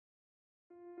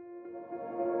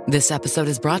This episode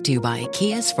is brought to you by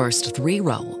Kia's first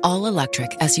three-row, all-electric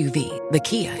SUV, the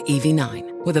Kia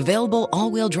EV9, with available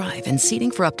all-wheel drive and seating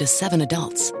for up to 7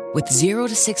 adults, with 0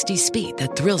 to 60 speed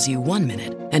that thrills you 1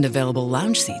 minute and available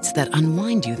lounge seats that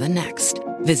unwind you the next.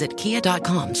 Visit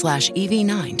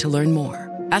kia.com/EV9 to learn more.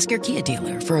 Ask your Kia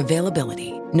dealer for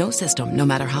availability. No system, no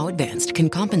matter how advanced, can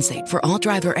compensate for all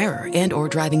driver error and or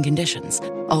driving conditions.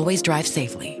 Always drive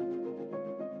safely.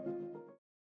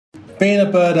 Being a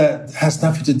birder has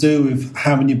nothing to do with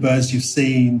how many birds you've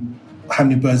seen, how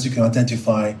many birds you can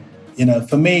identify. You know,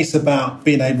 for me, it's about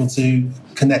being able to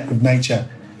connect with nature.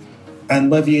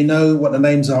 And whether you know what the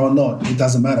names are or not, it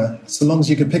doesn't matter. So long as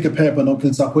you can pick a pair of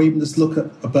binoculars up or even just look at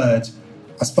a bird,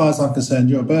 as far as I'm concerned,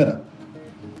 you're a birder.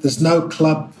 There's no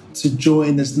club to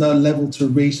join, there's no level to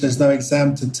reach, there's no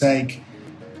exam to take.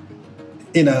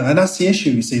 You know, and that's the issue,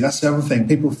 you see, that's the other thing.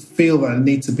 People feel that they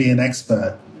need to be an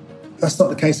expert. That's not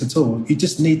the case at all. You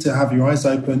just need to have your eyes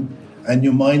open and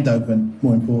your mind open,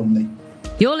 more importantly.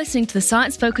 You're listening to the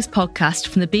Science Focus podcast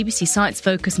from the BBC Science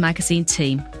Focus magazine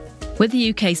team. We're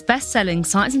the UK's best-selling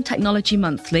Science and Technology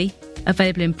Monthly,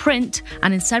 available in print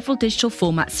and in several digital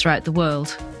formats throughout the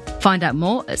world. Find out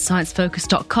more at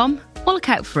sciencefocus.com or look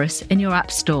out for us in your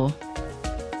app store.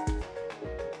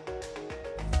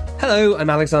 Hello,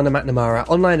 I'm Alexander McNamara,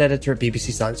 online editor at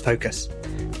BBC Science Focus.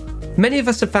 Many of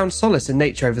us have found solace in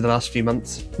nature over the last few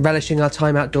months, relishing our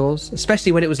time outdoors,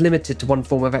 especially when it was limited to one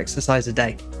form of exercise a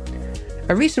day.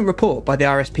 A recent report by the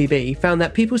RSPB found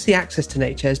that people see access to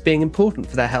nature as being important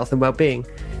for their health and well-being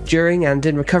during and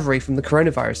in recovery from the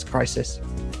coronavirus crisis.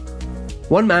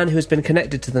 One man who has been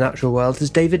connected to the natural world is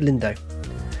David Lindo.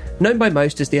 Known by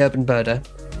most as the urban birder,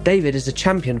 David is a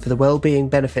champion for the well-being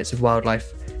benefits of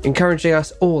wildlife, encouraging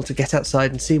us all to get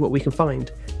outside and see what we can find,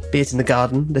 be it in the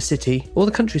garden, the city, or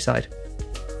the countryside.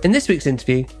 In this week's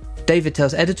interview, David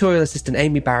tells editorial assistant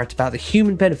Amy Barrett about the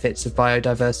human benefits of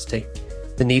biodiversity,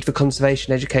 the need for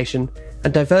conservation education,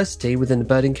 and diversity within the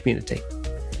birding community.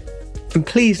 And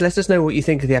please let us know what you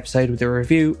think of the episode with a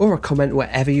review or a comment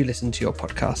wherever you listen to your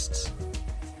podcasts.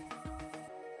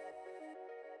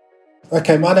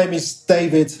 Okay, my name is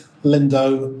David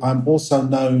Lindo. I'm also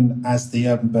known as the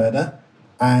Urban Birder.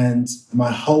 And my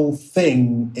whole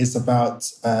thing is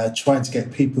about trying to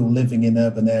get people living in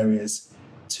urban areas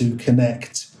to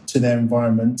connect to their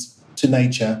environment, to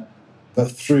nature,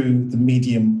 but through the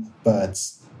medium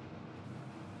birds.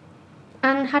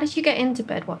 And how did you get into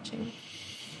bird watching?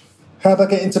 How did I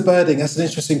get into birding? That's an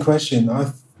interesting question.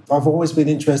 I've always been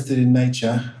interested in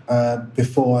nature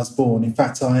before I was born. In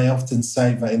fact, I often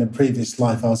say that in a previous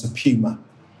life I was a puma.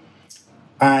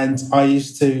 And I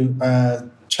used to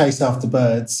chase after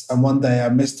birds, and one day I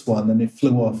missed one and it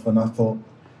flew off, and I thought,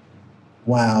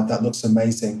 wow, that looks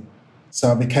amazing.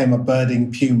 So I became a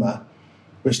birding puma,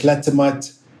 which led to my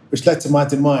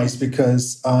demise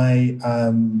because I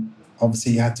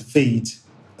obviously had to feed,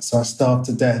 so I starved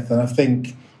to death. And I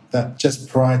think that just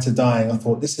prior to dying, I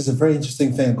thought, this is a very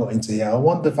interesting thing I got into here. I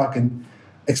wonder if I can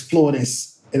explore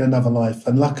this in another life.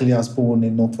 And luckily I was born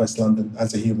in northwest London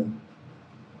as a human.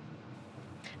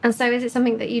 And so is it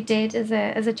something that you did as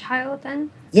a child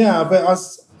then? Yeah, but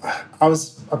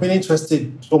I've been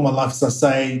interested all my life, as I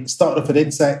say. Started off with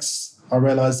insects. I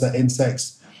realised that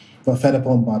insects were fed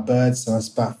upon by birds. So I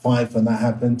was about 5 when that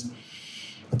happened.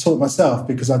 I taught myself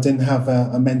because I didn't have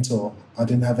a mentor. I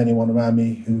didn't have anyone around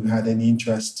me who had any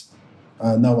interest.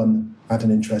 No one had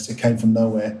an interest. It came from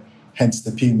nowhere, hence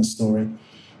the puma story.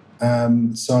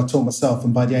 So I taught myself,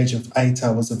 and by the age of 8, I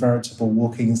was a veritable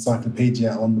walking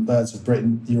encyclopedia on the birds of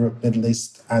Britain, Europe, Middle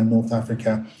East, and North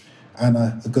Africa, and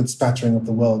a good spattering of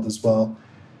the world as well.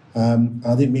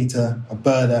 I didn't meet another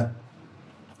birder,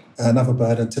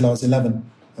 until I was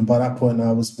 11, and by that point,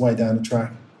 I was way down the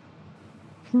track.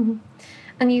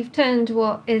 And you've turned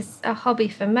what is a hobby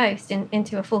for most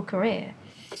into a full career.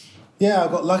 Yeah, I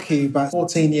got lucky. About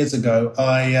 14 years ago,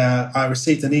 I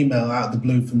received an email out of the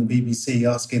blue from the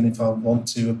BBC asking if I want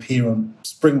to appear on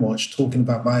Springwatch, talking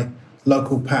about my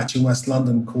local patch in West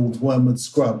London called Wormwood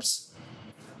Scrubs.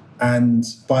 And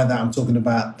by that, I'm talking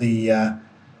about the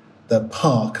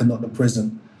park and not the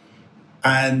prison.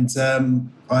 And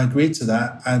I agreed to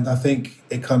that. And I think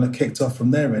it kind of kicked off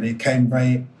from there, really. It came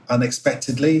very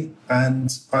unexpectedly.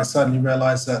 And I suddenly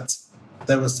realised that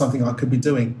there was something I could be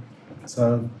doing.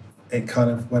 So it kind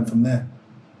of went from there.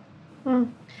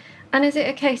 And is it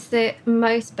a case that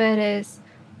most birders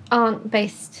aren't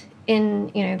based in,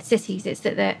 cities? It's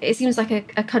that it seems like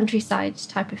a countryside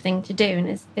type of thing to do.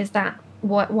 And is that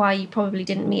why you probably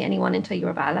didn't meet anyone until you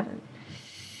were about 11?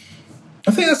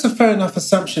 I think that's a fair enough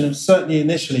assumption, certainly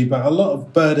initially, but a lot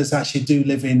of birders actually do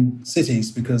live in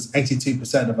cities because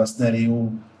 82% of us nearly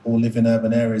all live in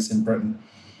urban areas in Britain.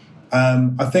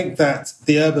 I think that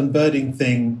the urban birding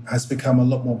thing has become a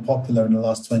lot more popular in the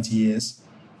last 20 years.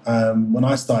 When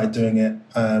I started doing it,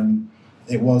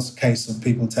 it was a case of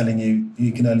people telling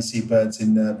you can only see birds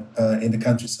in the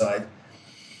countryside.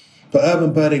 But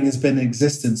urban birding has been in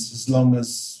existence as long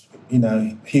as,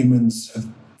 humans have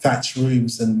thatched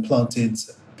roofs and planted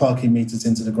parking meters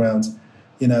into the ground.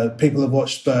 People have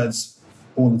watched birds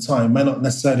all the time. May not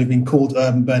necessarily have been called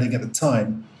urban birding at the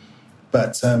time,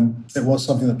 but it was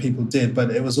something that people did.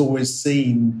 But it was always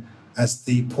seen as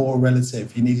the poor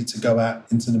relative. You needed to go out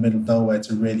into the middle of nowhere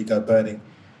to really go birding.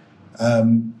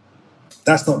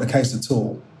 That's not the case at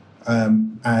all.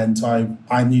 And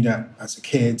I knew that as a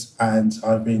kid, and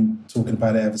I've been talking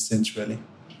about it ever since, really.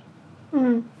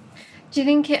 Do you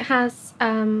think it has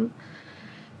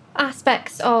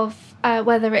aspects of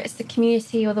whether it's the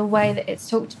community or the way that it's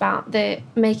talked about that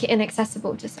make it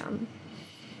inaccessible to some?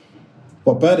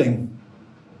 What, birding?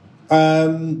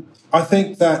 I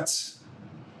think that,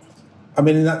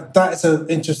 that is an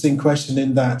interesting question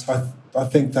in that I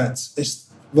think that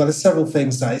there's several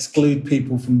things that exclude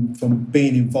people from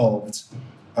being involved.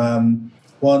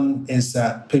 One is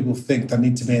that people think they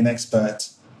need to be an expert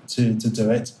to do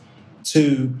it.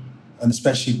 Two, and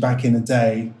especially back in the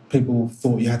day, people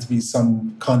thought you had to be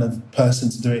some kind of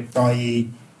person to do it, i.e.,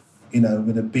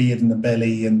 with a beard and a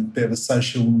belly and a bit of a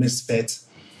social misfit,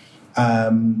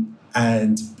 and,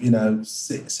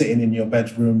 sitting in your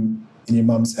bedroom in your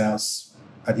mum's house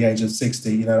at the age of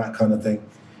 60, that kind of thing.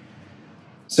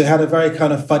 So it had a very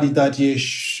kind of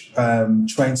fuddy-duddy-ish,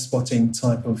 train-spotting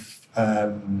type of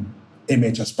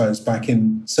image, I suppose,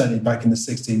 certainly back in the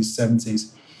 60s,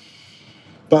 70s.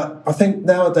 But I think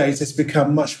nowadays it's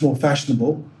become much more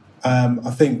fashionable.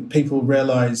 I think people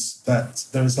realise that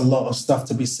there is a lot of stuff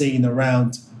to be seen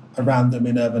around them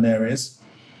in urban areas.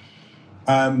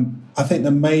 I think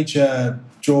the major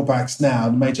drawbacks now,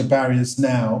 the major barriers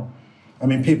now,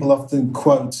 people often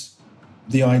quote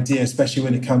the idea, especially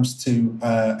when it comes to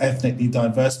ethnically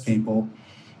diverse people,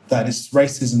 that it's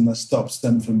racism that stops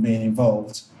them from being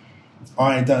involved.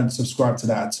 I don't subscribe to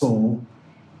that at all.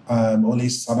 Or at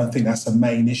least I don't think that's a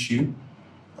main issue,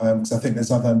 because I think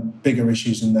there's other bigger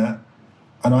issues in that.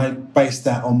 And I base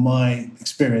that on my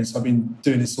experience. I've been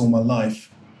doing this all my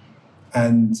life.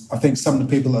 And I think some of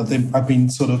the people that have been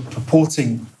sort of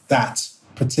purporting that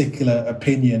particular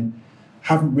opinion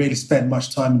haven't really spent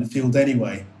much time in the field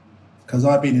anyway, because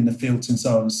I've been in the field since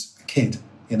I was a kid,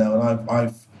 and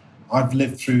I've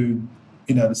lived through,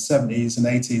 the 70s and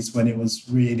 80s when it was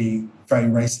really very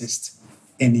racist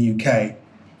in the UK.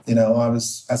 I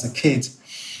was, as a kid,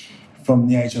 from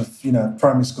the age of,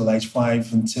 primary school, age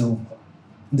 5, until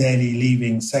nearly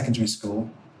leaving secondary school,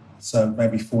 so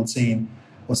maybe 14,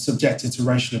 was subjected to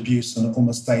racial abuse on an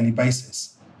almost daily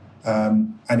basis.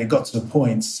 And it got to the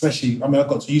point, especially, I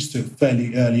got used to it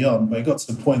fairly early on, but it got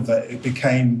to the point that it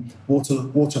became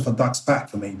water for ducks back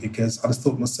for me, because I just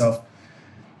thought to myself,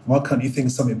 why can't you think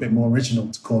of something a bit more original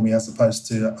to call me as opposed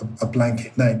to a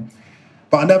blanket name?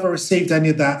 But I never received any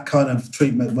of that kind of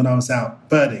treatment when I was out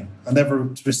birding. I never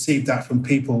received that from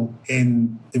people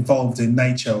involved in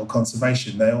nature or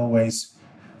conservation. I always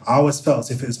felt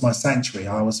as if it was my sanctuary.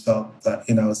 I always felt that,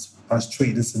 I was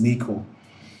treated as an equal.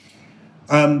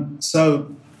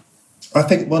 So I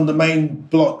think one of the main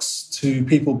blocks to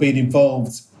people being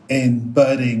involved in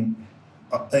birding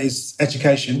is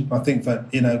education. I think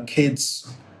that,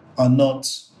 kids are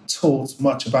not taught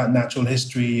much about natural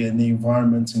history and the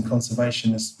environment and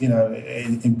conservation,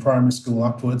 in primary school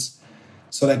upwards.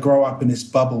 So they grow up in this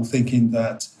bubble thinking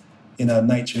that,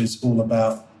 nature is all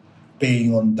about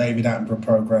being on David Attenborough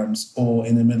programs or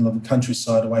in the middle of the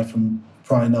countryside away from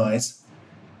prying eyes.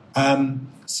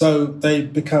 So they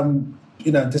become,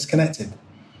 disconnected.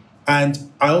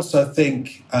 And I also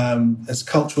think there's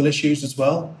cultural issues as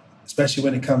well, especially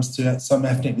when it comes to some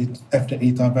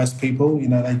ethnically diverse people.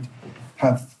 They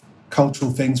have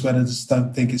cultural things where they just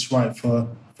don't think it's right for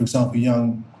example,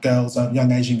 young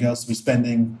Asian girls to be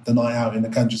spending the night out in the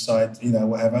countryside,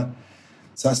 whatever.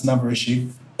 So that's another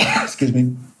issue. Excuse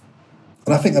me.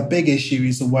 And I think a big issue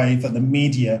is the way that the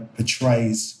media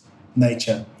portrays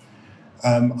nature.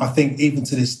 I think even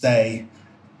to this day,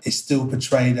 it's still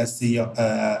portrayed as the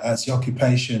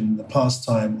occupation, the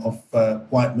pastime of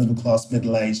white middle-class,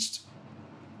 middle-aged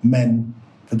men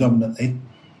predominantly.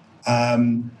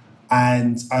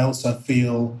 And I also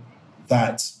feel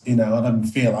that,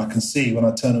 I can see when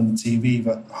I turn on the TV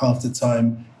that half the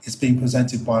time it's being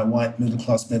presented by a white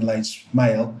middle-class, middle-aged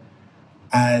male.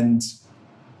 And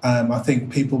I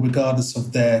think people, regardless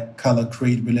of their colour,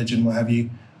 creed, religion, what have you,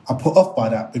 are put off by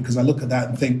that because I look at that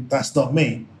and think, that's not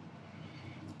me.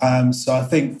 So I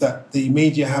think that the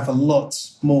media have a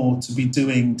lot more to be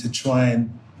doing to try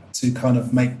and to kind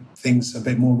of make things a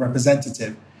bit more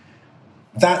representative.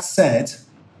 That said,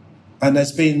 and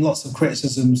there's been lots of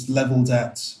criticisms levelled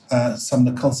at some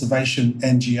of the conservation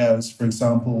NGOs, for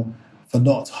example, for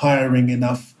not hiring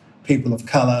enough people of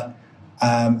colour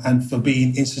and for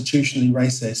being institutionally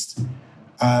racist.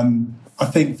 I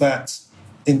think that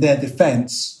in their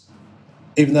defence,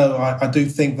 even though I do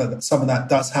think that some of that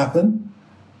does happen,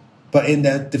 but in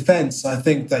their defence, I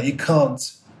think that you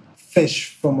can't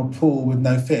fish from a pool with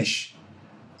no fish.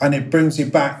 And it brings you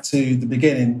back to the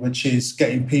beginning, which is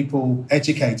getting people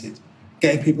educated,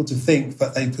 getting people to think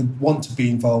that they could want to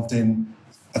be involved in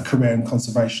a career in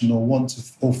conservation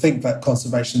or think that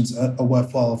conservation's a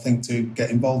worthwhile thing to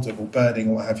get involved with, or birding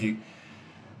or what have you.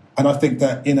 And I think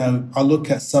that, I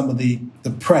look at some of the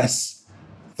press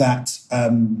that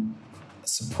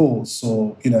supports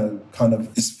or, kind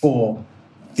of is for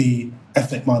the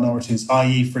ethnic minorities,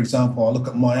 i.e., for example, I look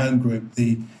at my own group,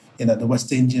 the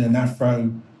West Indian and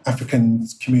African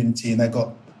community, and they've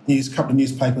got a couple of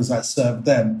newspapers that serve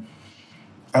them.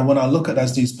 And when I look at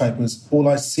those newspapers, all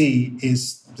I see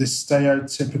is this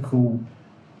stereotypical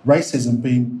racism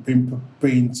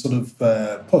being sort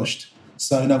of pushed.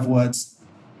 So in other words,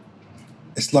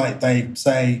 it's like they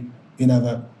say,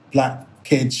 that black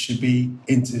kids should be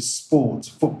into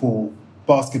sport, football,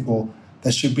 basketball.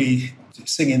 They should be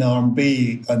singing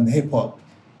R&B and hip hop.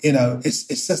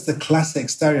 It's just the classic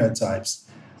stereotypes.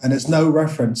 And there's no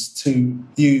reference to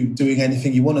you doing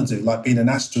anything you want to do, like being an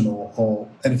astronaut or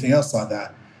anything else like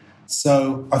that.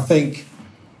 So I think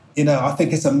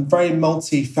it's a very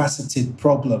multifaceted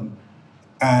problem.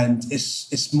 And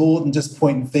it's more than just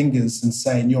pointing fingers and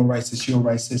saying you're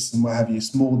racist and what have you.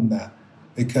 It's more than that,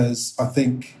 because I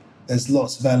think there's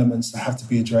lots of elements that have to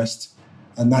be addressed.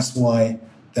 And that's why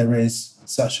there is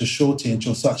such a shortage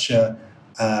or such a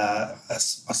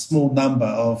small number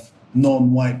of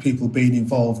non-white people being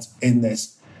involved in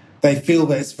this. They feel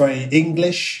that it's very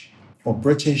English or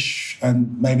British,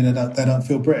 and maybe they don't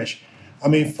feel British. I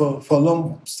mean, for a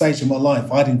long stage of my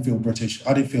life, I didn't feel British.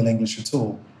 I didn't feel English at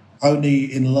all. Only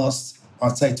in the last,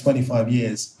 I'd say, 25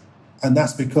 years. And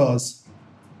that's because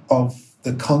of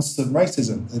the constant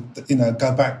racism,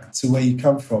 go back to where you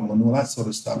come from and all that sort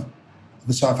of stuff,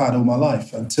 which I've had all my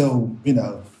life until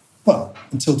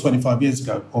 25 years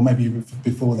ago, or maybe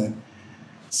before then.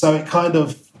 So it kind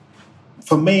of,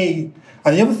 for me,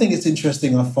 and the other thing that's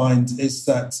interesting I find is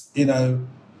that,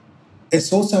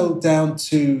 it's also down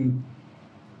to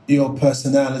your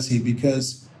personality,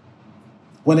 because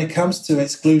when it comes to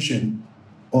exclusion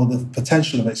or the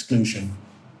potential of exclusion,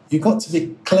 you've got to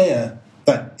be clear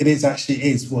that it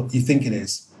is what you think it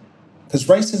is. Because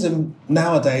racism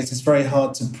nowadays is very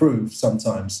hard to prove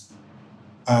sometimes.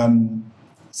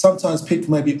 Sometimes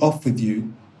people may be off with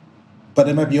you, but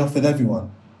they may be off with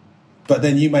everyone. But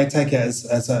then you may take it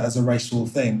as a racial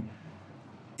thing.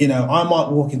 I might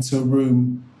walk into a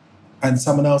room and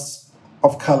someone else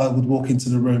of colour would walk into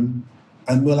the room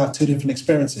and we'll have two different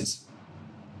experiences.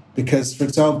 Because, for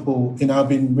example, I've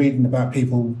been reading about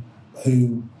people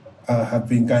who have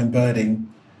been going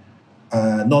birding,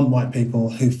 non-white people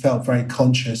who felt very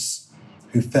conscious,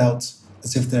 who felt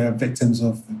as if they're victims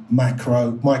of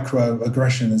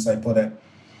microaggression, as they put it.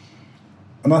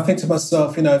 And I think to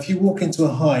myself, if you walk into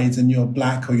a hide and you're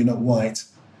black or you're not white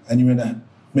and you're in the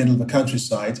middle of the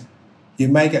countryside, you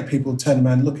may get people turning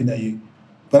around looking at you.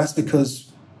 But that's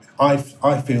because I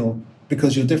feel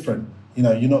because you're different.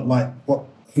 You're not like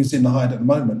who's in the hide at the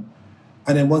moment.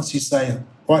 And then once you say,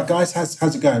 right, guys,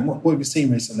 how's it going? What have you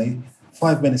seen recently?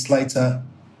 5 minutes later,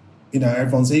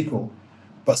 everyone's equal.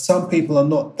 But some people are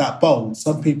not that bold.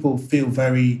 Some people feel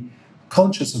very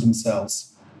conscious of themselves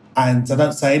and they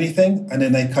don't say anything, and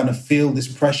then they kind of feel this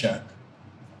pressure.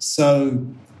 So,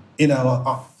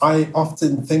 I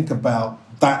often think about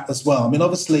that as well. I mean,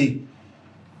 obviously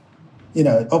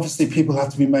people have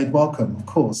to be made welcome, of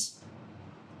course.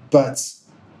 But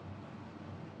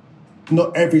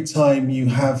not every time you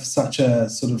have such a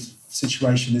sort of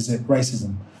situation is it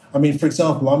racism. I mean, for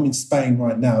example, I'm in Spain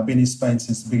right now. I've been in Spain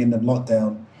since the beginning of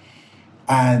lockdown.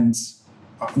 And,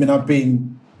 I mean, I've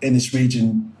been in this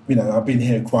region, I've been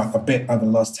here quite a bit over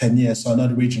the last 10 years, so I know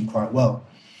the region quite well.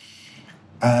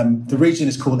 The region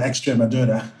is called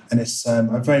Extremadura, and it's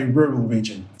a very rural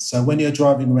region. So when you're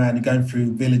driving around, you're going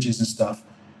through villages and stuff,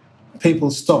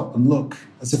 people stop and look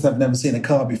as if they've never seen a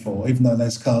car before, even though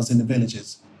there's cars in the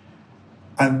villages.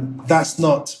 And that's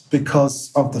not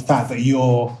because of the fact that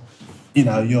you're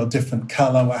you're a different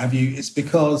colour, what have you. It's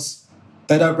because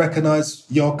they don't recognise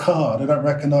your car. They don't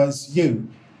recognise you.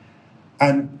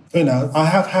 And, I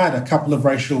have had a couple of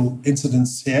racial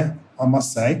incidents here, I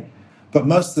must say. But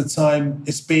most of the time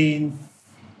it's been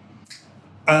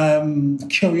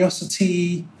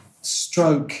curiosity,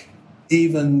 stroke,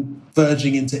 even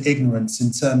verging into ignorance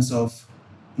in terms of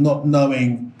not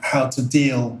knowing how to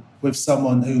deal with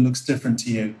someone who looks different to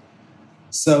you.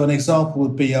 So an example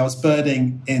would be I was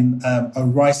birding in a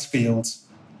rice field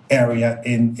area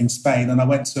in Spain, and I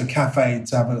went to a cafe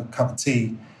to have a cup of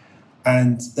tea,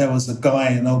 and there was a guy,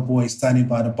 an old boy, standing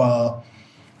by the bar,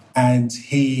 and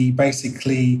he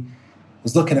basically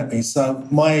was looking at me. So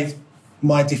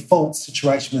my default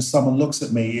situation when someone looks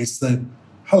at me is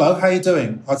hello, how you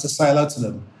doing? I just say hello to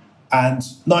them. And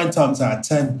 9 times out of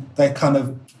 10,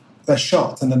 they're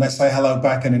shocked, and then they say hello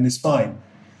back, and then it's fine.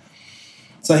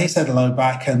 So he said hello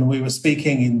back, and we were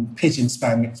speaking in pidgin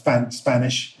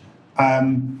Spanish.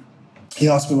 He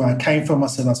asked me where I came from. I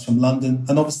said I was from London.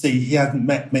 And obviously he hadn't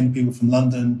met many people from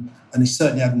London, and he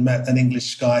certainly hadn't met an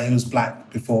English guy who was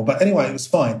black before. But anyway, it was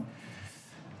fine.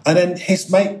 And then his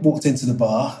mate walked into the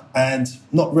bar, and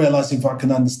not realising if I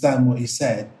can understand what he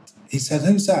said,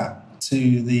 "Who's that?"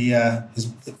 to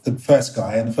the first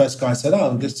guy. And the first guy said,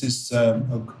 "Oh, this is a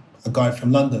guy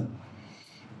from London."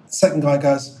 The second guy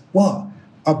goes, "What?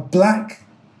 A black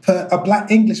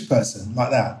English person like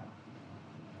that?"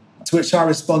 To which I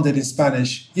responded in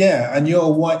Spanish, "Yeah, and you're a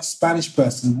white Spanish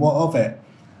person, what of it?"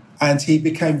 And he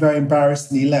became very embarrassed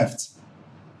and he left.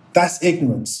 That's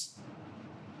ignorance.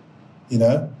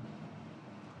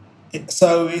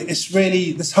 So it's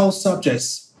really, this whole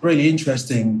subject's really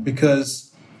interesting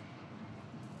because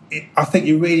I think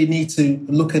you really need to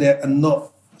look at it and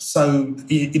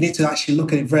you need to actually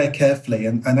look at it very carefully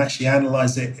and actually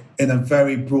analyse it in a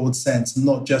very broad sense,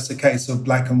 not just a case of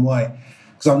black and white.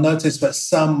 Because I've noticed that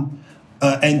some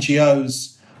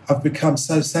NGOs have become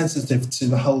so sensitive to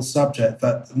the whole subject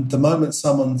that the moment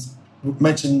someone's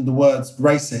mentioned the words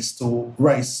racist or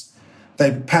race,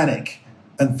 they panic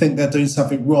and think they're doing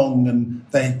something wrong, and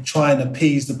they try and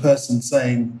appease the person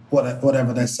saying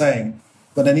whatever they're saying.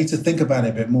 But they need to think about it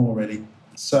a bit more, really.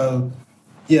 So,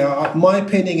 yeah, my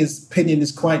opinion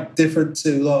is quite different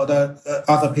to a lot of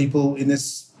other people in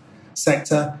this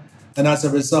sector. And as a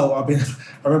result, I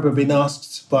remember being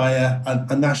asked by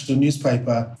a national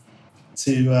newspaper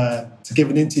to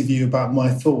give an interview about my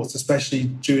thoughts, especially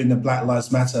during the Black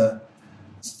Lives Matter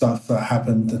stuff that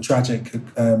happened, the tragic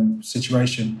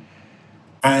situation.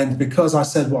 And because I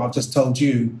said what I've just told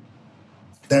you,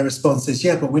 their response is,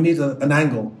 "Yeah, but we need an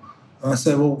angle." And I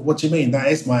said, "Well, what do you mean? That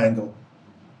is my angle."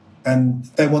 And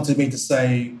they wanted me to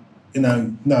say,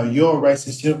 "No, you're a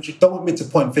racist. You don't want me to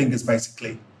point fingers,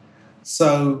 basically."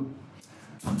 So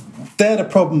they're the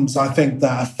problems, I think,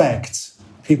 that affect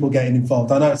people getting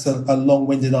involved. I know it's a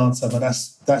long-winded answer, but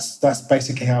that's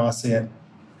basically how I see it.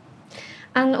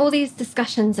 And all these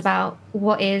discussions about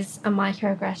what is a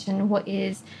microaggression, what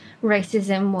is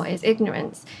racism, what is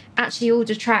ignorance, actually all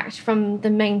detract from the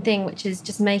main thing, which is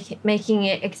just making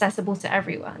it accessible to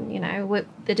everyone.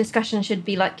 The discussion should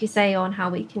be, like you say, on how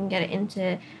we can get it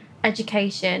into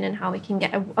education and how we can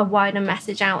get a wider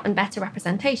message out and better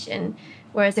representation.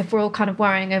 Whereas if we're all kind of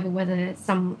worrying over whether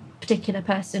some particular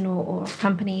person or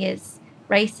company is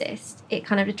racist, it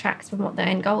kind of detracts from what their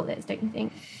end goal is, don't you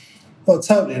think? Well,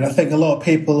 totally. And I think a lot of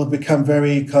people have become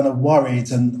very kind of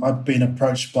worried, and I've been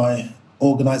approached by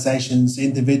organisations,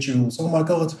 individuals. "Oh my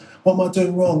God, what am I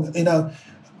doing wrong?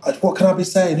 What can I be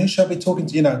saying? Who should I be talking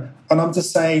to? And I'm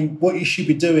just saying what you should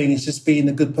be doing is just being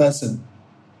a good person.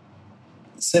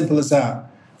 Simple as that.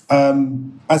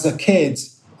 As a kid,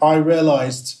 I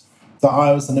realised that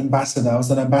I was an ambassador. I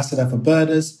was an ambassador for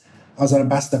birders, I was an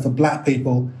ambassador for black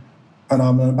people, and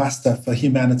I'm an ambassador for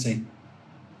humanity.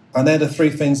 And they're the 3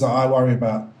 things that I worry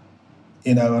about.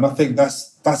 And I think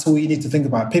that's all you need to think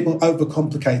about. People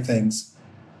overcomplicate things.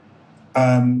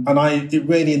 And it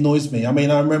really annoys me. I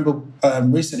mean, I remember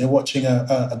recently watching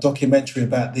a documentary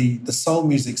about the soul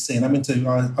music scene. I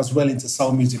was well into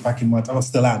soul music back in my time. I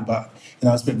still am, but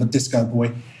I was a bit of a disco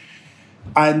boy.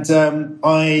 And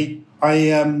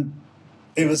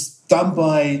it was done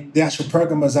by, the actual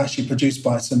program was actually produced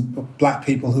by some black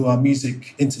people who are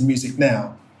into music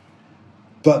now.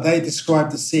 But they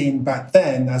described the scene back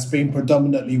then as being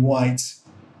predominantly white.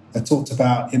 They talked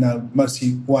about,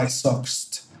 mostly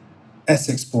white-socked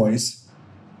Essex boys.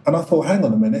 And I thought, hang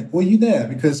on a minute, were you there?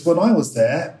 Because when I was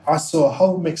there, I saw a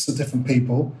whole mix of different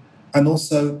people. And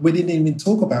also, we didn't even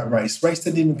talk about race. Race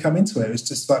didn't even come into it. It was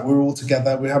just like we're all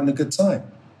together, we're having a good time.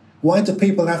 Why do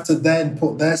people have to then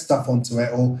put their stuff onto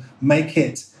it or make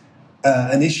it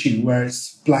an issue where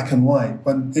it's black and white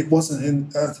when it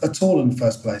wasn't at all in the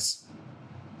first place.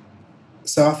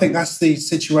 So I think that's the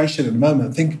situation at the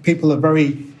moment. I think people are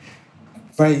very,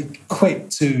 very quick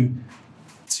to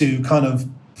kind of,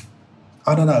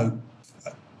 I don't know,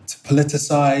 to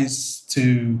politicize,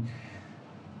 to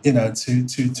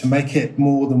make it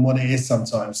more than what it is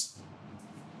sometimes.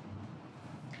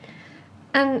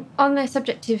 And on the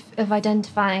subject of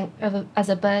identifying as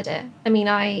a birder, I mean,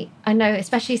 I know,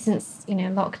 especially since,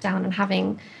 lockdown and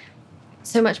having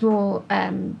so much more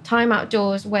time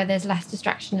outdoors where there's less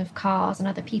distraction of cars and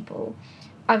other people,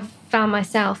 I've found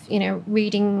myself,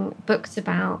 reading books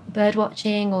about bird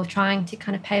watching or trying to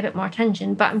kind of pay a bit more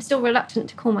attention, but I'm still reluctant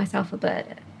to call myself a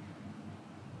birder.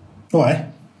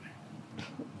 Why?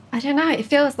 I don't know. It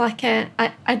feels like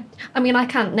I mean, I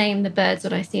can't name the birds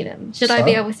when I see them. Should I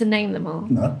be able to name them all?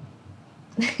 No.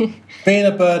 Being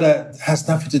a birder has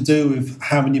nothing to do with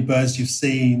how many birds you've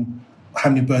seen, how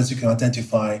many birds you can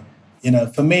identify.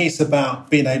 For me, it's about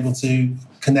being able to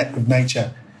connect with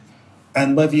nature.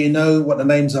 And whether you know what the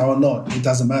names are or not, it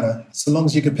doesn't matter. So long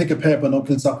as you can pick a pair of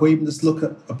binoculars up or even just look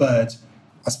at a bird,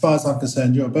 as far as I'm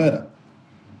concerned, you're a birder.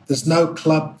 There's no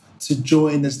club to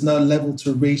join, there's no level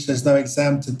to reach, there's no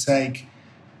exam to take,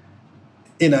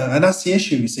 and that's the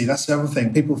issue, you see. That's the other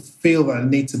thing. People feel that they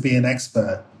need to be an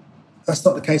expert. That's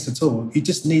not the case at all. You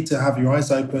just need to have your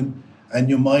eyes open and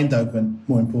your mind open,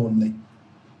 more importantly.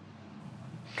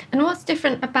 And what's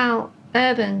different about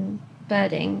urban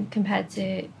birding compared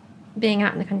to being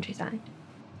out in the countryside?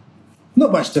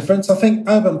 Not much difference. I think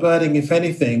urban birding, if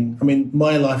anything, I mean,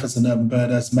 my life as an urban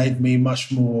birder has made me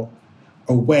much more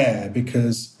aware,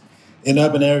 because in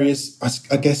urban areas,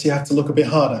 I guess you have to look a bit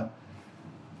harder.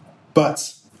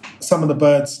 But some of the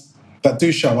birds that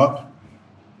do show up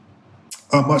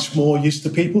are much more used to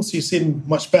people, so you see them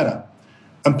much better.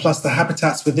 And plus, the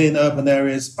habitats within urban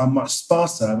areas are much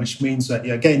sparser, which means that,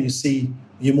 again,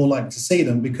 you're more likely to see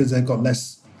them because they've got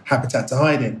less habitat to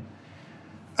hide in.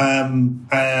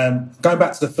 Going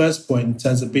back to the first point in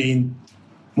terms of being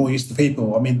more used to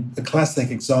people, I mean, the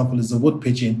classic example is the wood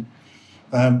pigeon.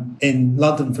 In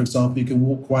London, for example, you can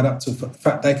walk right up to, in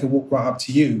fact, they can walk right up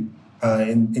to you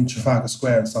in Trafalgar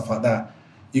Square and stuff like that.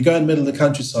 You go in the middle of the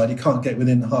countryside, you can't get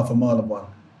within half a mile of one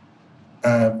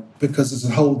because there's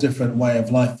a whole different way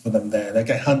of life for them there. They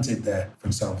get hunted there, for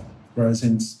example, whereas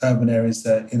in urban areas,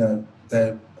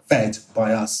 they're fed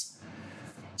by us.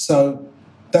 So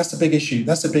that's a big issue.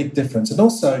 That's a big difference. And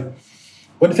also,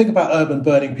 when you think about urban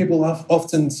birding, people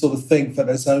often sort of think that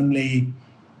there's only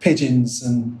pigeons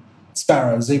and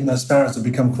sparrows, even though sparrows have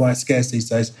become quite scarce these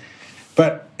days.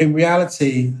 But in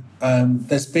reality,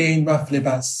 there's been roughly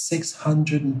about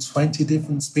 620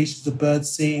 different species of birds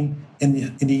seen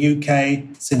in the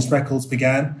UK since records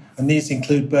began. And these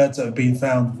include birds that have been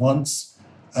found once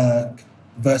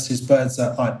versus birds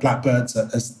that, like blackbirds,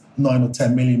 as 9 or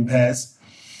 10 million pairs.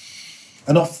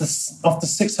 And of the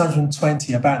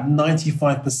 620, about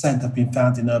 95% have been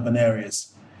found in urban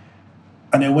areas.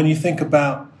 And then when you think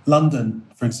about London,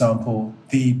 for example,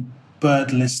 the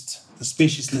bird list, the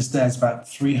species list there is about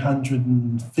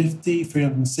 350,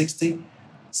 360.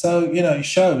 So, it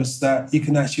shows that you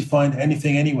can actually find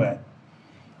anything anywhere.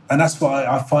 And that's why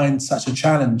I find such a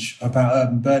challenge about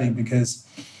urban birding, because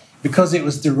it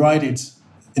was derided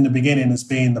in the beginning as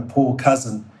being the poor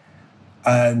cousin.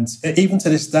 And even to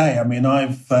this day, I mean,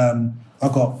 I've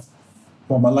got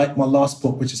my last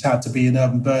book, which is How to Be an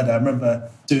Urban Birder. I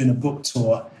remember doing a book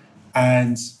tour,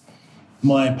 and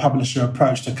my publisher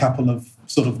approached a couple of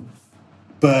sort of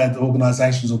bird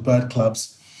organisations or bird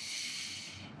clubs,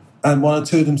 and one or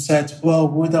two of them said, "Well,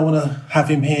 we don't want to have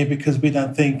him here because we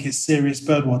don't think it's serious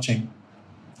bird watching."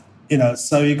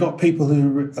 So you've got people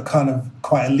who are kind of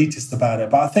quite elitist about it.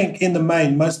 But I think in the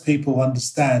main, most people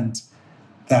understand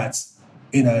that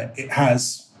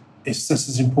it's just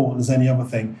as important as any other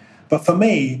thing. But for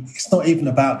me, it's not even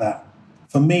about that.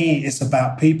 For me, it's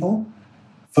about people.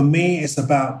 For me, it's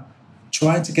about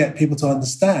trying to get people to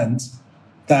understand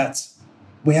that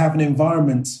we have an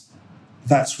environment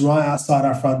that's right outside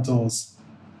our front doors.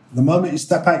 The moment you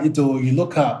step out your door, you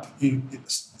look up,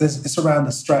 it's around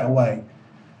us straight away.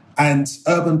 And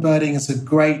urban birding is a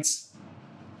great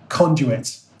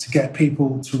conduit to get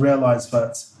people to realise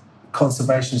that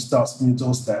conservation starts from your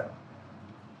doorstep.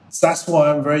 So that's why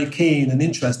I'm very keen and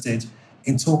interested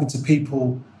in talking to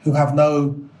people who have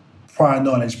no prior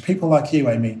knowledge, people like you,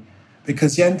 Amy,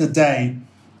 because at the end of the day,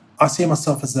 I see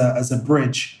myself as a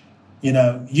bridge.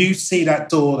 You see that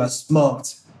door that's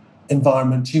marked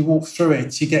environment, you walk through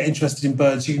it, you get interested in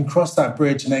birds, you can cross that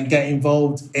bridge and then get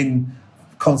involved in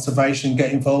conservation,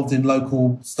 get involved in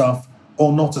local stuff,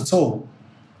 or not at all.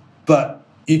 But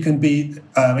you can be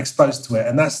exposed to it.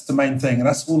 And that's the main thing. And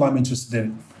that's all I'm interested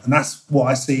in. And that's what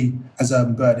I see as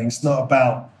urban birding. It's not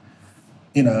about,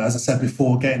 as I said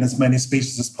before, getting as many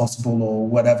species as possible or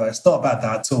whatever. It's not about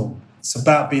that at all. It's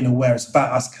about being aware. It's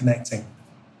about us connecting.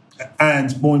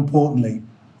 And more importantly,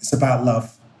 it's about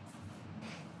love.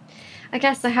 I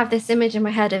guess I have this image in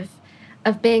my head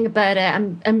of being a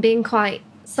birder and being quite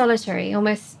solitary,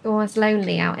 almost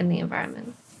lonely out in the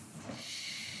environment.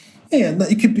 Yeah,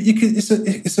 you could.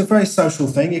 It's a very social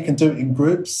thing. You can do it in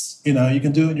groups. You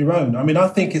can do it on your own. I mean, I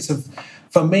think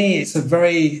for me, it's a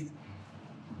very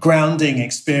grounding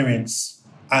experience.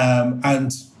 And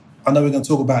I know we're going to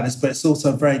talk about this, but it's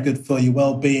also very good for your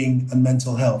well-being and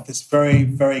mental health. It's very,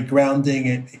 very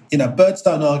grounding. Birds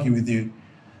don't argue with you.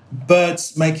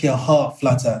 Birds make your heart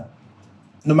flutter,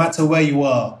 no matter where you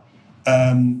are.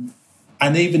 And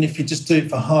even if you just do it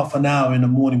for half an hour in the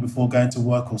morning before going to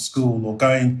work or school, or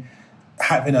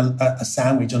having a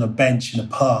sandwich on a bench in a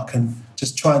park and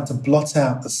just trying to blot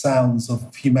out the sounds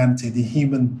of humanity, the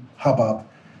human hubbub,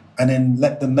 and then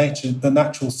let the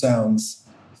natural sounds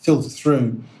filter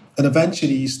through. And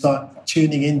eventually you start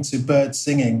tuning into birds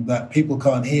singing that people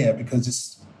can't hear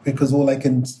because all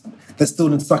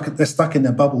they're stuck in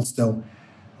their bubble still.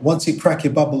 Once you crack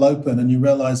your bubble open and you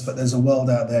realise that there's a world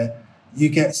out there, you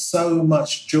get so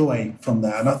much joy from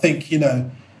that. And I think,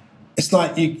 it's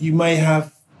like you may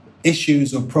have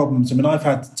issues or problems. I mean, I've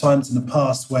had times in the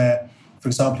past where, for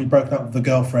example, you've broken up with a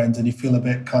girlfriend and you feel a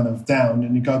bit kind of down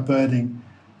and you go birding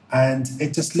and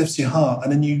it just lifts your heart.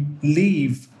 And then you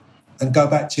leave and go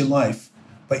back to your life,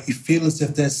 but you feel as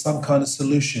if there's some kind of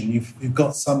solution. You've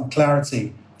got some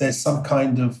clarity. There's some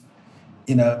kind of,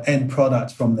 end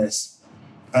product from this.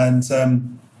 And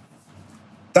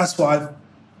that's why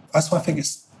I think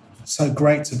it's so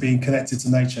great to be connected to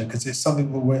nature, because it's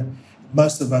something where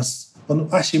most of us, well,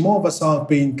 actually more of us are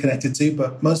being connected to,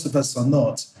 but most of us are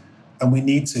not. And we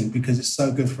need to, because it's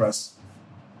so good for us.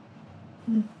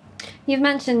 You've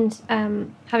mentioned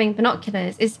having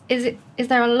binoculars. Is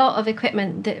there a lot of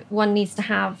equipment that one needs to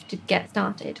have to get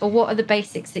started? Or what are the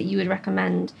basics that you would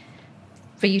recommend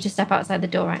for you to step outside the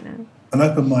door right now? An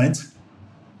open mind,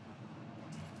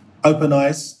 open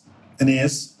eyes and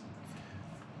ears.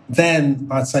 Then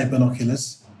I'd say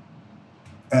binoculars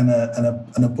and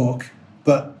a book.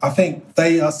 But I think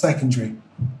they are secondary.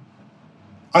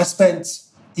 I spent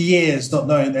years not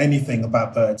knowing anything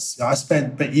about birds. I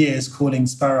spent years calling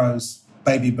sparrows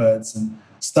baby birds and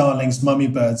starlings mummy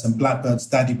birds and blackbirds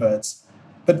daddy birds.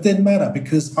 But it didn't matter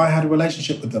because I had a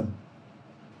relationship with them.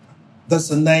 Does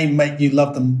the name make you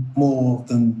love them more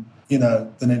than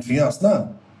anything else?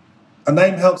 No. A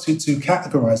name helps you to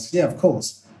categorize, yeah, of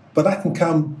course. But that can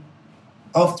come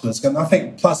afterwards. And I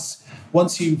think plus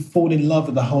once you fall in love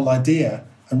with the whole idea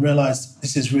and realize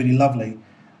this is really lovely,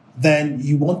 then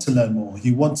you want to learn more.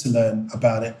 You want to learn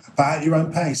about it, but at your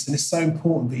own pace. And it's so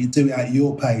important that you do it at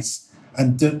your pace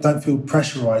and don't feel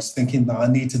pressurized thinking that I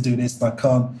need to do this and I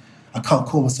can't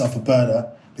call myself a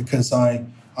birder because I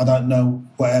don't know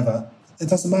whatever. It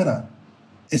doesn't matter.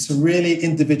 It's a really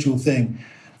individual thing.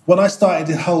 When I started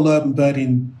the whole urban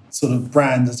birding sort of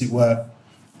brand, as it were,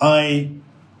 I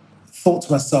thought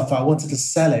to myself that I wanted to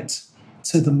sell it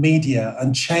to the media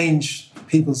and change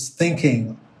people's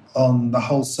thinking on the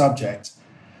whole subject.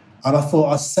 And I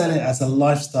thought I'd sell it as a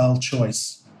lifestyle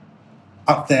choice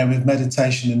up there with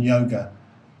meditation and yoga.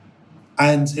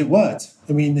 And it worked.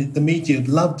 I mean, the media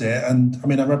loved it. And I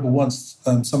mean, I remember once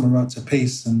someone wrote a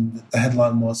piece and the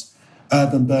headline was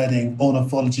Urban Birding,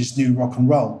 Ornithology's New Rock and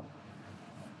Roll.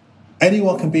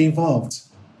 Anyone can be involved,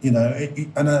 and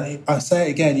I say it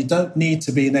again, you don't need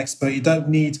to be an expert. You don't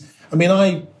need,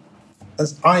 I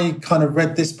kind of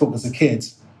read this book as a kid,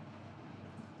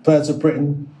 Birds of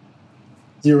Britain,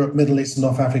 Europe, Middle East and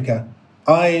North Africa.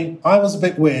 I was a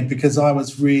bit weird because I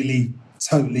was really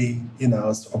totally, I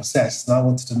was obsessed and I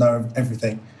wanted to know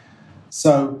everything.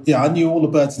 So, yeah, I knew all the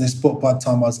birds in this book by the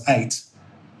time I was 8.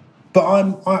 But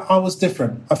I was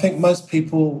different. I think most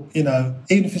people, even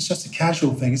if it's just a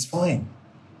casual thing, it's fine.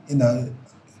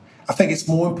 I think it's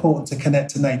more important to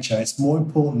connect to nature. It's more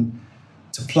important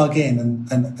to plug in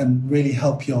and really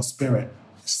help your spirit.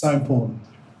 It's so important.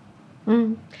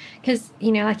 Because,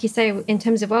 like you say, in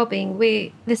terms of well-being,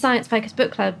 the Science Focus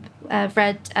Book Club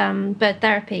read Bird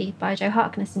Therapy by Joe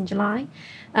Harkness in July.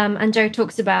 And Joe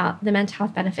talks about the mental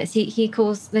health benefits. He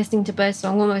calls listening to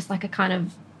birdsong almost like a kind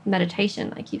of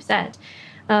meditation, like you've said.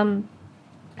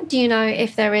 Do you know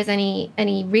if there is any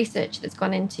research that's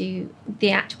gone into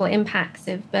the actual impacts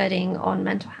of birding on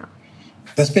mental health?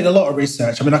 There's been a lot of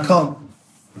research. I can't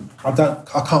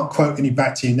quote any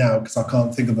back to you now because I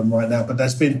can't think of them right now, but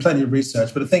there's been plenty of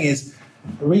research. But the thing is,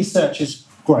 research is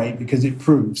great because it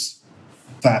proves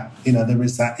that, there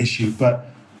is that issue. But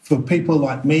for people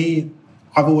like me,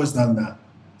 I've always known that.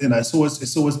 It's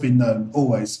always been known,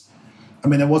 always. I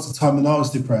mean, there was a time when I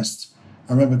was depressed.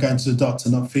 I remember going to the doctor,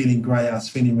 not feeling great. I was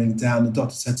feeling really down. The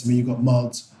doctor said to me, "You've got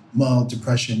mild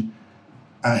depression.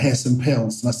 Here's some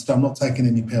pills." And I said, "I'm not taking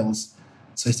any pills."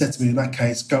 So he said to me, "In that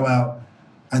case, go out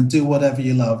and do whatever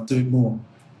you love. Do it more."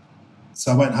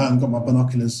 So I went home, got my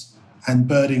binoculars, and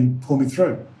birding pulled me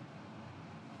through.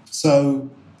 So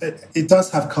it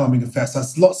does have calming effects.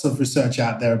 There's lots of research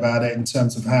out there about it in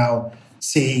terms of how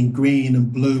seeing green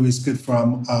and blue is good for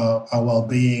our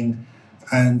well-being,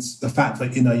 and the fact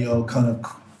that, you're kind of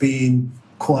being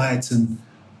quiet and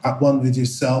at one with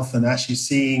yourself and actually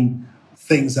seeing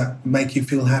things that make you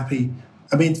feel happy.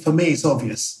 I mean, for me, it's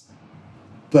obvious,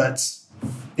 but,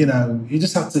 you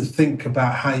just have to think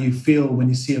about how you feel when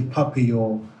you see a puppy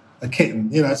or a kitten.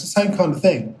 It's the same kind of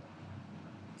thing.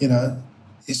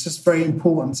 It's just very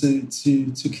important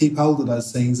to keep hold of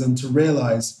those things and to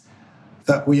realise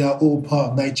that we are all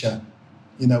part of nature.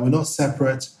 We're not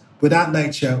separate. Without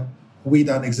nature, we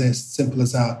don't exist, simple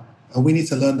as that. And we need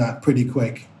to learn that pretty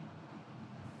quick.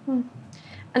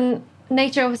 And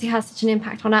nature obviously has such an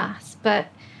impact on us, but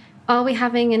are we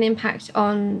having an impact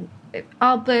on,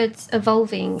 are birds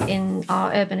evolving in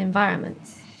our urban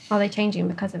environments? Are they changing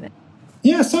because of it?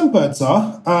 Yeah, some birds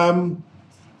are.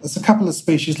 There's a couple of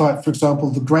species, like, for example,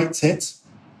 the great tit.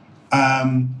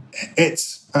 They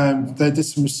did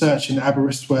some research in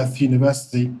Aberystwyth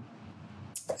University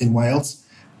in Wales,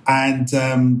 and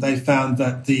they found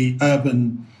that the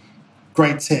urban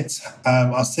great tits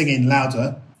are singing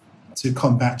louder to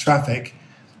combat traffic,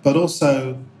 but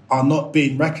also are not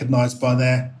being recognised by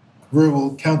their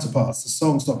rural counterparts. The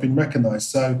song's not being recognised.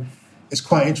 So it's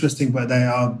quite interesting where they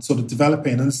are sort of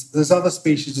developing. And there's other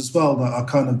species as well that are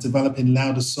kind of developing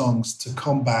louder songs to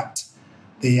combat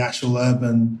the actual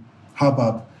urban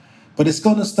hubbub. But it's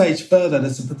gone a stage further.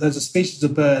 There's a species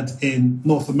of bird in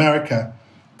North America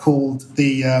called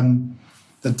the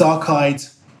dark-eyed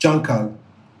junco.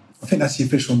 I think that's the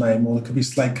official name, or it could be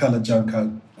slate-coloured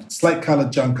junco.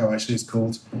 Slate-coloured junco, actually, it's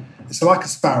called. It's like a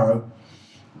sparrow.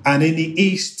 And in the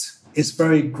east, it's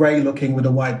very grey-looking with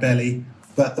a white belly.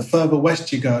 But the further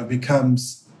west you go, it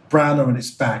becomes browner on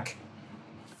its back.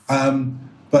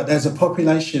 But there's a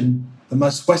population, the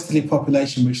most westerly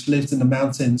population, which lives in the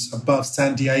mountains above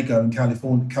San Diego in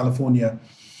California.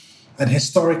 And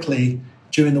historically,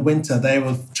 during the winter, they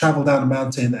will travel down a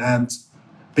mountain and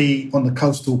be on the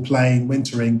coastal plain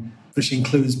wintering, which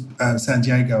includes San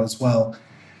Diego as well.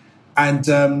 And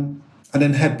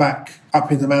then head back up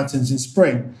in the mountains in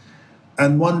spring.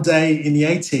 And one day in the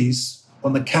 80s,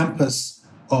 on the campus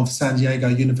of San Diego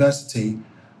University,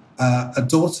 a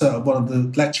daughter of one of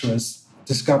the lecturers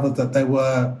discovered that there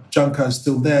were juncos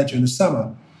still there during the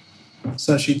summer.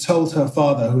 So she told her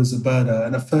father, who was a birder,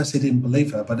 and at first he didn't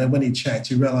believe her, but then when he checked,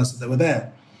 he realised that they were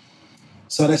there.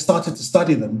 So they started to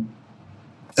study them,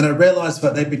 and I realised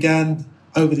that they began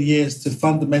over the years to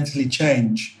fundamentally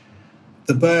change.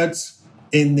 The birds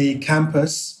in the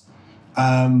campus,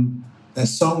 their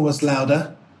song was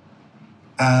louder.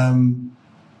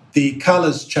 The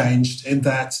colours changed in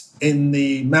that in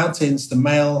the mountains, the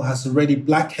male has a really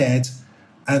black head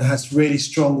and has really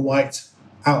strong white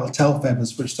outer tail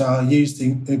feathers, which are used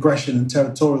in aggression and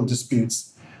territorial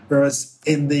disputes. Whereas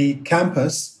in the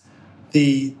campus,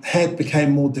 the head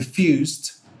became more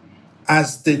diffused,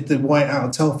 as did the white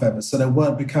outer tail feathers. So they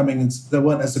weren't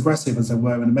as aggressive as they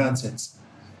were in the mountains.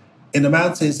 In the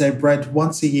mountains, they bred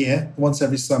once a year, once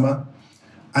every summer,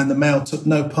 and the male took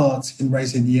no part in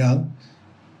raising the young.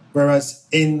 Whereas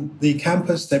in the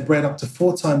campus, they bred up to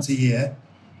 4 times a year,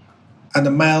 and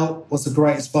the male was the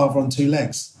greatest father on 2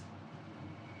 legs.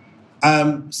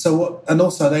 Also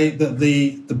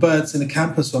the birds in the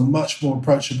campus were much more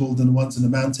approachable than the ones in the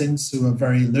mountains, who were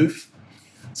very aloof.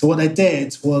 So what they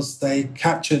did was they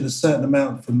captured a certain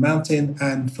amount from mountain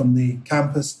and from the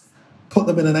campus, put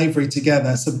them in an aviary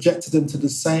together, subjected them to the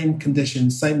same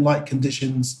conditions, same light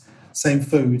conditions, same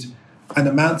food, and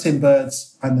the mountain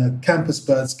birds and the campus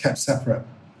birds kept separate,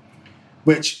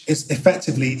 which is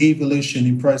effectively evolution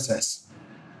in process,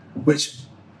 which,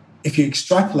 if you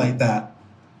extrapolate that,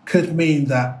 could mean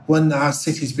that when our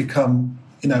cities become,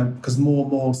 because more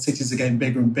and more cities are getting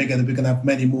bigger and bigger, and we're going to have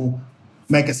many more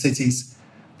mega cities,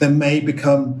 there may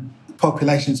become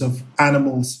populations of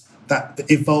animals that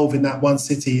evolve in that one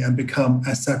city and become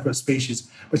a separate species,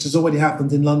 which has already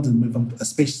happened in London with a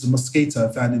species of mosquito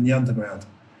found in the underground.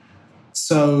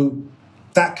 So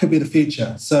that could be the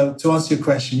future. So to answer your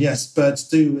question, yes, birds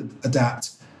do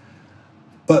adapt,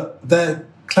 but they're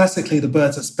classically the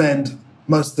birds that spend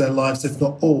most of their lives, if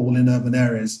not all, in urban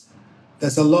areas.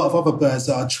 There's a lot of other birds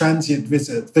that are transient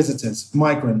visitors,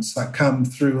 migrants that come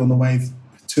through on the way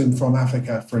to and from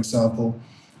Africa, for example,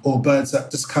 or birds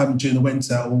that just come during the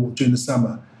winter or during the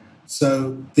summer.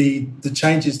 So the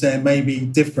changes there may be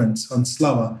different and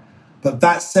slower. But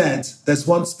that said, there's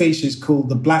one species called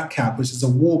the blackcap, which is a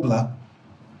warbler,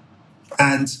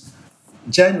 and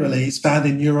generally it's found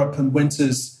in Europe and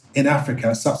winters in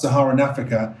Africa, sub-Saharan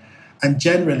Africa, and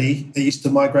generally it used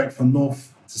to migrate from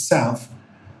north to south.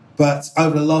 But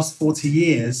over the last 40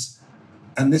 years,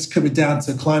 and this could be down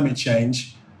to climate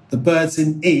change, the birds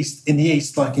in the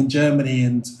east, like in Germany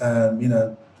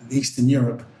and Eastern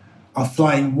Europe, are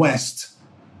flying west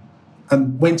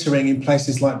and wintering in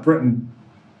places like Britain.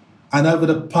 And over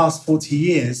the past 40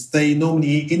 years, they normally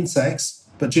eat insects,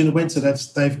 but during the winter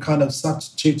they've kind of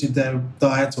substituted their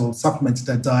diet or supplemented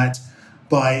their diet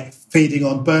by feeding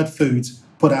on bird food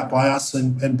put out by us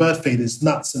and bird feeders,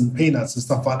 nuts and peanuts and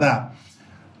stuff like that.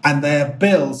 And their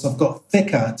bills have got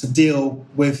thicker to deal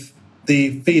with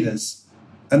the feeders.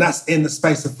 And that's in the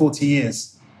space of 40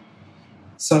 years.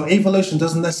 So evolution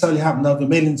doesn't necessarily happen over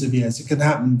millions of years. It can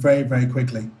happen very, very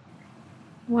quickly.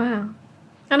 Wow.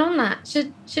 And on that,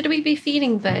 should we be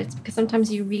feeding birds? Because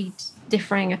sometimes you read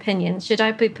differing opinions. Should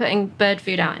I be putting bird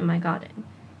food out in my garden?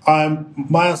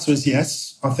 My answer is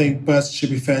yes. I think birds should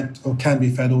be fed or can be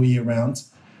fed all year round,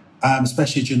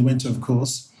 especially during the winter, of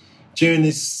course. During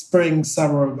this spring,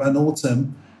 summer and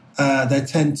autumn, they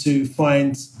tend to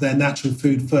find their natural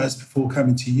food first before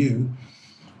coming to you.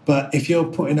 But if you're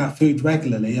putting out food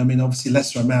regularly, I mean, obviously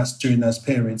lesser amounts during those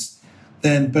periods,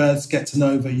 then birds get to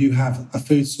know that you have a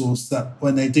food source that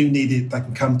when they do need it, they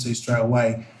can come to straight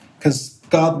away. Because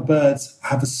garden birds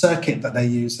have a circuit that they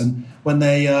use. And when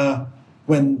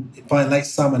by late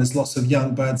summer, there's lots of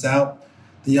young birds out,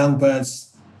 the young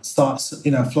birds start,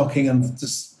 flocking and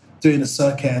just doing a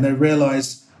circuit, and they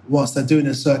realise whilst they're doing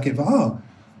a circuit,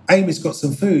 Amy's got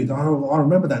some food. I'll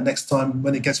remember that next time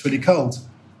when it gets really cold.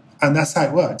 And that's how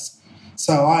it works.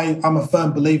 So I'm a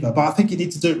firm believer, but I think you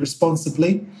need to do it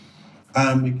responsibly.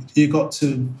 You've got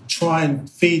to try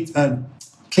and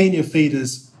clean your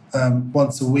feeders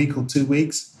once a week or 2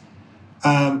 weeks.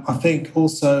 I think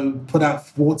also put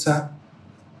out water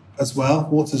as well.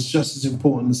 Water is just as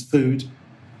important as food.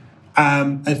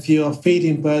 If you're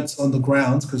feeding birds on the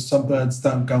ground, because some birds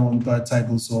don't go on bird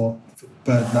tables or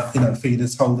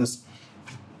feeders, holders,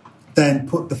 then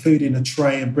put the food in a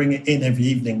tray and bring it in every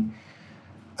evening.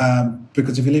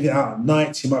 Because if you leave it out at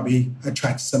night, you might be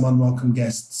attracting some unwelcome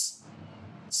guests.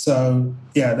 So,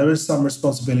 yeah, there is some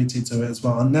responsibility to it as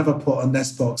well. I'll never put a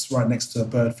nest box right next to a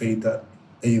bird feeder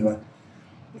either,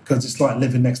 because it's like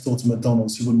living next door to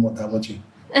McDonald's. You wouldn't want that, would you?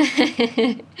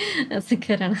 That's a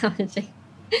good analogy.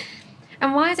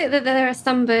 And why is it that there are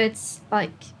some birds,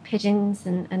 like pigeons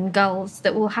and gulls,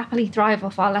 that will happily thrive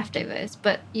off our leftovers,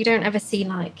 but you don't ever see,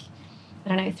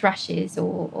 thrushes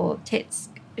or tits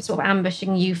sort of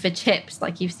ambushing you for chips,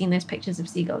 like you've seen those pictures of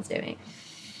seagulls doing?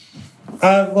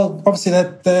 Well, obviously,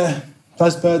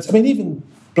 those birds, I mean, even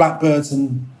blackbirds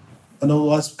and all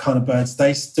those kind of birds,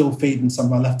 they still feed on some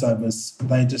of our leftovers.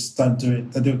 They just don't do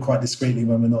it. They do it quite discreetly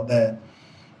when we're not there.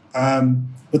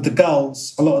 With the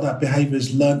gulls, a lot of that behaviour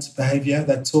is learnt behaviour.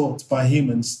 They're taught by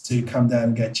humans to come down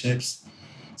and get chips.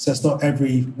 So it's not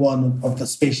every one of the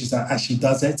species that actually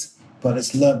does it, but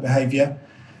it's learnt behaviour.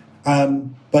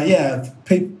 But yeah,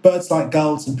 birds like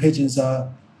gulls and pigeons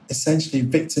are essentially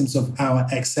victims of our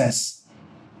excess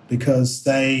because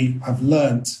they have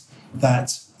learnt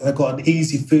that they've got an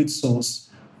easy food source,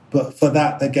 but for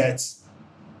that they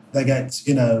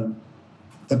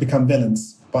become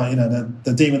villains.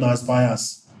 They're demonised by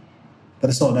us. But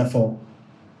it's not their fault.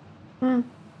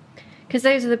 Because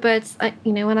those are the birds,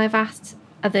 when I've asked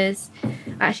others,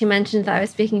 I actually mentioned that I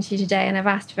was speaking to you today and I've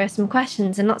asked for some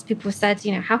questions, and lots of people said,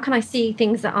 how can I see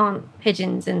things that aren't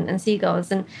pigeons and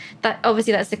seagulls? And that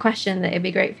obviously that's the question that it'd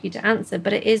be great for you to answer,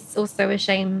 but it is also a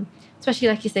shame, especially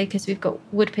like you say, because we've got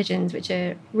wood pigeons, which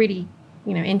are really,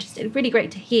 interested, really great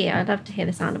to hear. I'd love to hear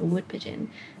the sound of a wood pigeon.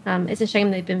 It's a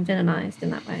shame they've been villainised in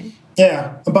that way.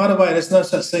 Yeah, and by the way, there's no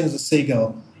such thing as a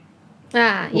seagull.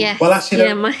 Yeah. Well, actually,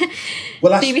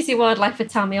 BBC Wildlife would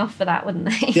tell me off for that, wouldn't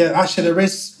they? Yeah, actually, there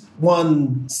is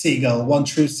one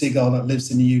true seagull that lives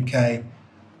in the UK,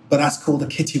 but that's called a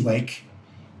kittiwake,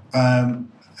 and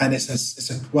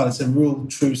it's a real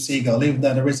true seagull. Even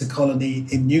though there is a colony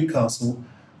in Newcastle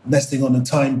nesting on the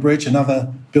Tyne Bridge and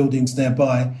other buildings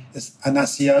nearby, and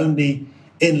that's the only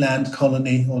inland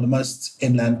colony or the most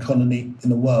inland colony in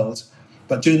the world.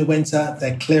 But during the winter,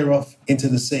 they clear off into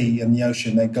the sea and the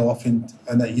ocean. They go off and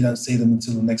you don't see them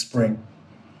until the next spring.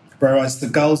 Whereas the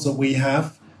gulls that we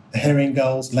have, The herring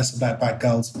gulls, lesser black-backed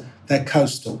gulls, they're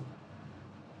coastal.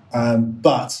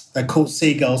 But they're called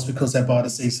seagulls because they're by the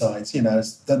seaside. You know,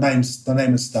 the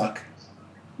name is stuck.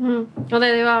 Although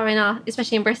they are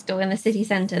especially in Bristol, in the city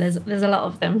centre, there's a lot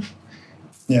of them.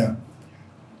 Yeah.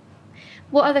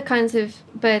 What other kinds of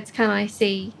birds can I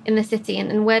see in the city,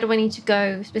 and where do I need to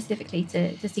go specifically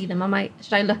to see them?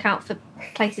 Should I look out for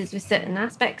places with certain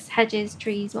aspects, hedges,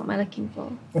 trees? What am I looking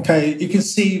for? Okay, you can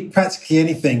see practically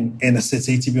anything in a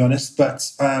city, to be honest,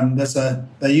 but there's a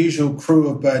usual crew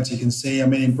of birds you can see. I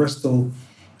mean, in Bristol,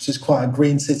 which is quite a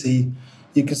green city,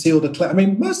 you can see all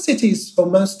the... most cities, or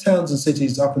most towns and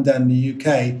cities up and down in the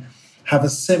UK have a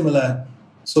similar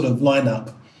sort of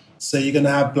lineup. So you're going to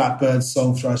have blackbirds,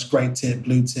 song thrush, great tit,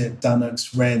 blue tit,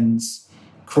 dunnocks, wrens,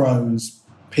 crows,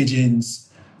 pigeons,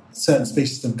 certain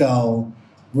species of gull,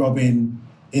 robin.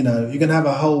 You know, you're going to have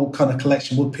a whole kind of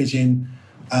collection, wood pigeon,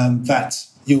 that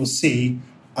you'll see,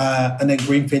 and then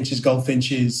greenfinches,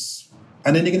 goldfinches,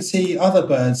 and then you can see other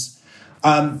birds.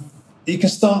 You can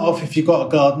start off if you've got a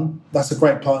garden. That's a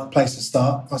great place to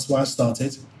start. That's where I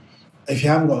started. If you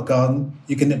haven't got a garden,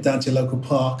 you can nip down to your local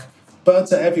park.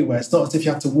 Birds are everywhere. It's not as if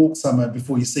you have to walk somewhere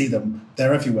before you see them.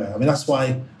 They're everywhere. I mean, that's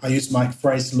why I use my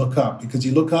phrase to look up, because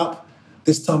you look up,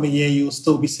 this time of year, you'll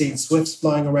still be seeing swifts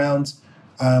flying around,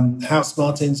 house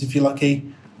martins, if you're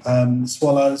lucky,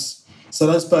 swallows. So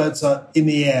those birds are in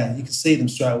the air. You can see them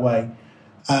straight away.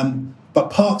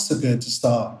 But parks are good to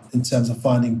start in terms of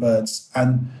finding birds,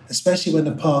 and especially when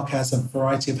the park has a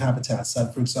variety of habitats. So,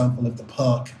 for example, if the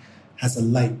park has a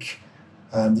lake,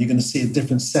 you're going to see a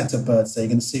different set of birds there. You're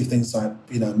going to see things like,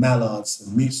 you know, mallards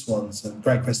and mute swans and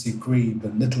great-crested grebe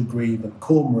and little grebe and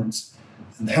cormorants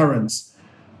and herons.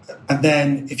 And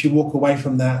then if you walk away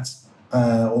from that,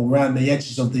 or around the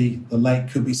edges of the lake,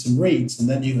 could be some reeds, and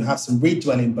then you have some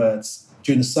reed-dwelling birds.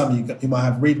 During the summer, you might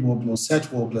have reed warblers, sedge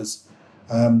warblers,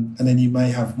 and then you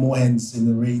may have moorhens in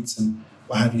the reeds and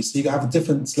what have you. So you have a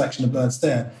different selection of birds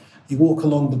there. You walk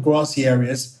along the grassy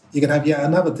areas, you can have yet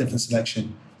another different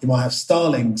selection. You might have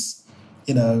starlings,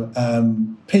 you know,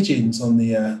 pigeons on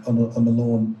the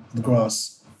lawn, the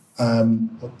grass. You're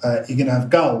going to have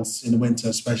gulls in the winter,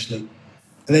 especially.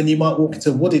 And then you might walk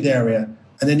into a wooded area,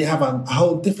 and then you have a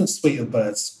whole different suite of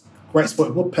birds. Great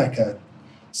spotted woodpecker,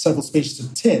 several species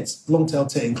of tits, long-tailed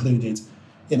tit included,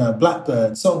 you know,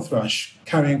 blackbird, song thrush,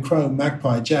 carrion crow,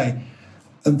 magpie, jay.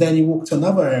 And then you walk to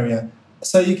another area.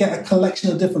 So you get a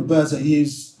collection of different birds that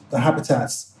use the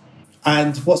habitats.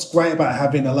 And what's great about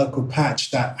having a local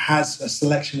patch that has a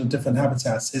selection of different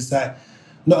habitats is that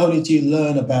not only do you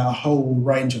learn about a whole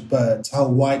range of birds, a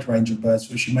whole wide range of birds,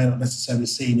 which you may not necessarily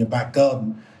see in your back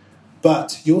garden,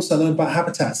 but you also learn about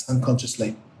habitats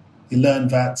unconsciously. You learn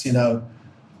that, you know,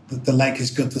 the lake is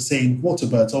good for seeing water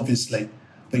birds, obviously,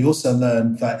 but you also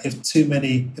learn that if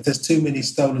there's too many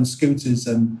stolen scooters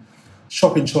and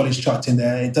shopping trolleys chucked in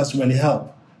there, it doesn't really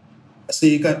help. So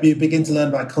you begin to learn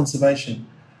about conservation.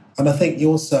 And I think you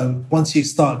also, once you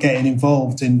start getting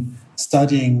involved in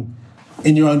studying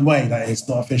in your own way, that is,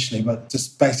 not officially, but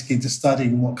just basically just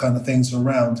studying what kind of things are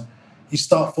around, you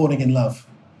start falling in love.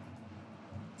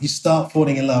 You start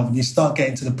falling in love, and you start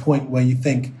getting to the point where you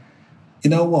think, you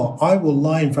know what, I will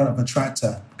lie in front of a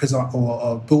tractor or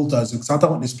a bulldozer because I don't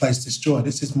want this place destroyed.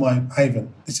 This is my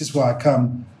haven. This is where I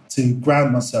come to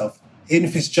ground myself, even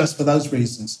if it's just for those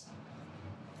reasons.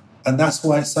 And that's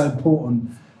why it's so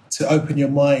important to open your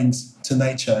mind to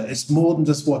nature. It's more than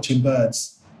just watching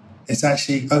birds. It's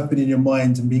actually opening your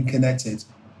mind and being connected.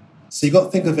 So you've got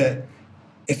to think of it,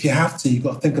 if you have to, you've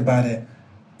got to think about it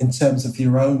in terms of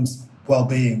your own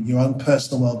well-being, your own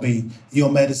personal well-being, your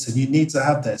medicine. You need to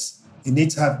have this. You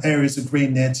need to have areas of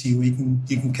green near to you where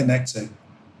you can connect to.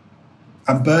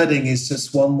 And birding is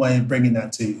just one way of bringing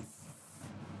that to you.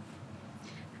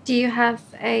 Do you have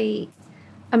a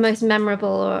most memorable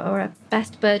or a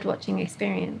best bird watching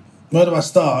experience? Where do I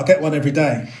start? I get one every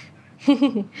day.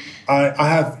 I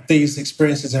have these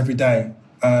experiences every day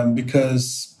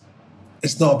because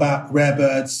it's not about rare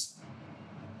birds.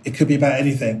 It could be about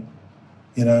anything,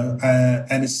 you know,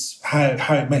 and it's how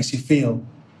it makes you feel.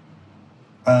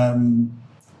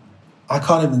 I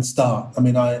can't even start. I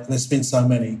mean, there's been so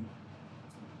many.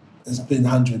 There's been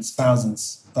hundreds,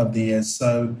 thousands over the years.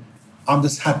 So I'm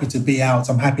just happy to be out.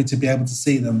 I'm happy to be able to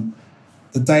see them.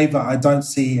 The day that I don't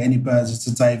see any birds is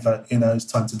the day that, you know, it's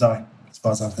time to die, as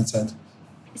far as I'm concerned.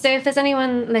 So if there's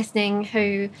anyone listening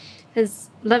who has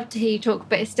loved to hear you talk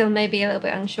but is still maybe a little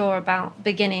bit unsure about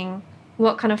beginning,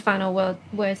 what kind of final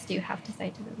words do you have to say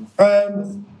to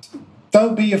them?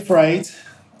 Don't be afraid.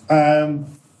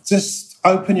 Just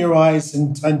open your eyes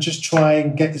and just try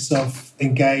and get yourself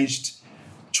engaged.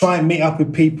 Try and meet up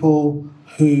with people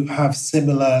who have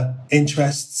similar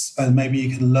interests, and maybe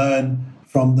you can learn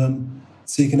from them.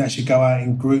 So you can actually go out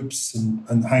in groups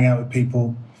and hang out with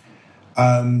people.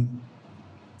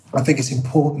 I think it's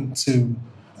important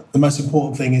the most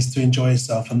important thing is to enjoy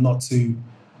yourself and not to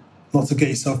get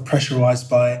yourself pressurized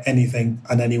by anything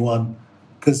and anyone.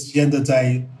 Because at the end of the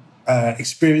day,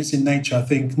 experiencing nature, I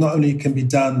think, not only can be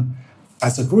done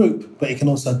as a group, but it can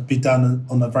also be done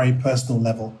on a very personal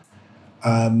level.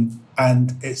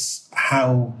 And it's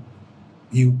how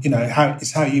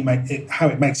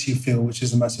it makes you feel, which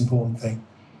is the most important thing.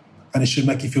 And it should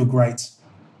make you feel great.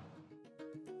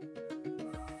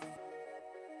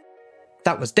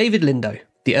 That was David Lindo,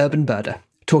 the urban birder,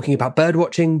 talking about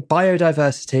birdwatching,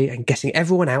 biodiversity, and getting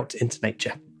everyone out into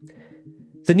nature.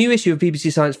 The new issue of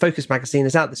BBC Science Focus magazine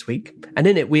is out this week, and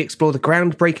in it we explore the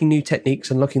groundbreaking new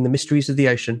techniques unlocking the mysteries of the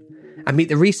ocean, and meet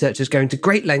the researchers going to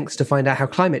great lengths to find out how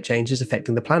climate change is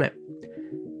affecting the planet.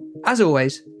 As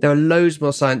always, there are loads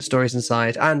more science stories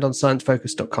inside and on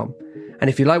sciencefocus.com. And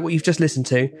if you like what you've just listened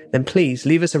to, then please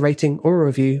leave us a rating or a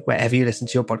review wherever you listen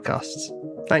to your podcasts.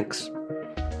 Thanks.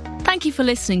 Thank you for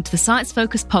listening to the Science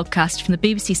Focus podcast from the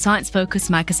BBC Science Focus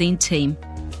magazine team.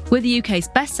 We're the UK's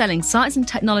best-selling science and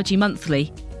technology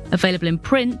monthly, available in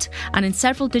print and in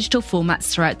several digital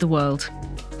formats throughout the world.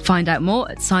 Find out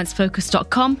more at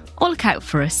sciencefocus.com or look out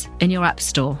for us in your app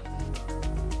store.